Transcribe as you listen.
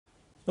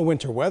The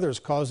winter weather is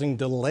causing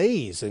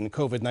delays in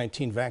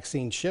COVID-19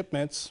 vaccine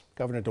shipments.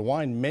 Governor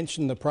DeWine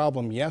mentioned the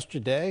problem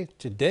yesterday.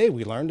 Today,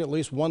 we learned at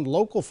least one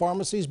local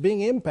pharmacy is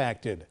being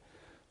impacted.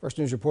 First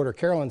News reporter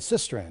Carolyn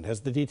Sistrand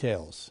has the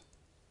details.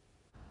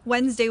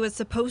 Wednesday was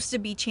supposed to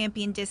be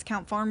Champion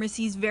Discount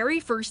Pharmacy's very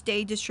first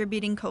day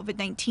distributing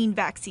COVID-19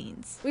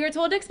 vaccines. We were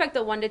told to expect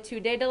a 1 to 2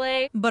 day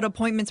delay, but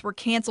appointments were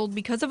canceled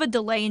because of a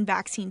delay in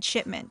vaccine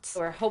shipments.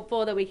 We're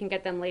hopeful that we can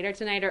get them later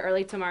tonight or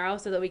early tomorrow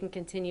so that we can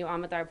continue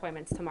on with our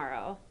appointments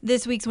tomorrow.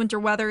 This week's winter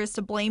weather is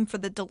to blame for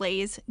the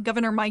delays.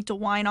 Governor Mike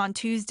DeWine on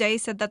Tuesday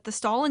said that the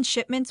stall in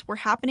shipments were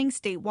happening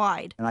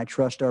statewide. And I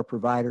trust our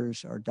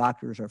providers, our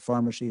doctors, our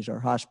pharmacies, our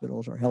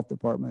hospitals, our health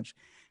departments.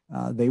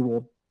 They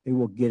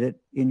will get it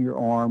in your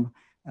arm.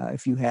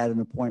 If you had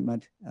an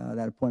appointment,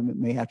 that appointment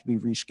may have to be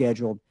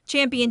rescheduled.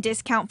 Champion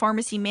Discount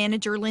Pharmacy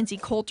Manager Lindsay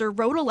Coulter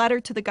wrote a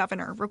letter to the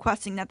governor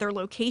requesting that their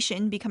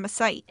location become a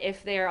site.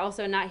 If they are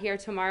also not here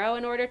tomorrow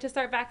in order to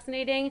start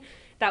vaccinating,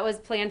 that was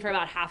planned for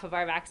about half of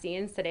our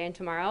vaccines today and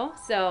tomorrow.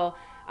 So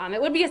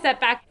it would be a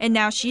setback. And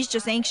now she's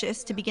just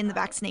anxious to begin the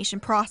vaccination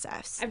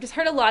process. I've just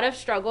heard a lot of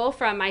struggle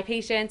from my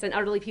patients and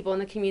elderly people in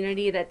the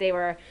community that they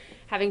were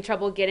having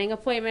trouble getting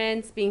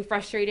appointments, being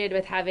frustrated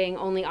with having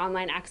only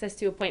online access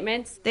to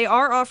appointments. They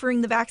are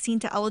offering the vaccine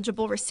to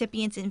eligible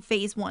recipients in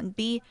Phase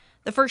 1B.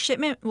 The first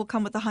shipment will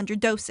come with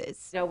 100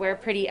 doses. We're a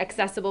pretty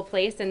accessible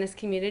place in this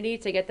community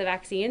to get the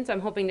vaccine, so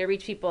I'm hoping to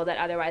reach people that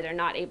otherwise are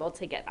not able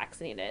to get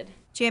vaccinated.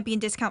 Champion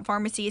Discount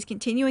Pharmacy is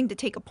continuing to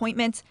take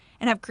appointments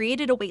and have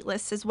created a wait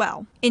list as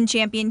well. In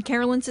Champion,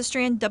 Carolyn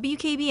Sistrand,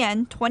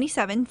 WKBN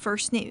 27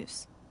 First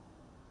News.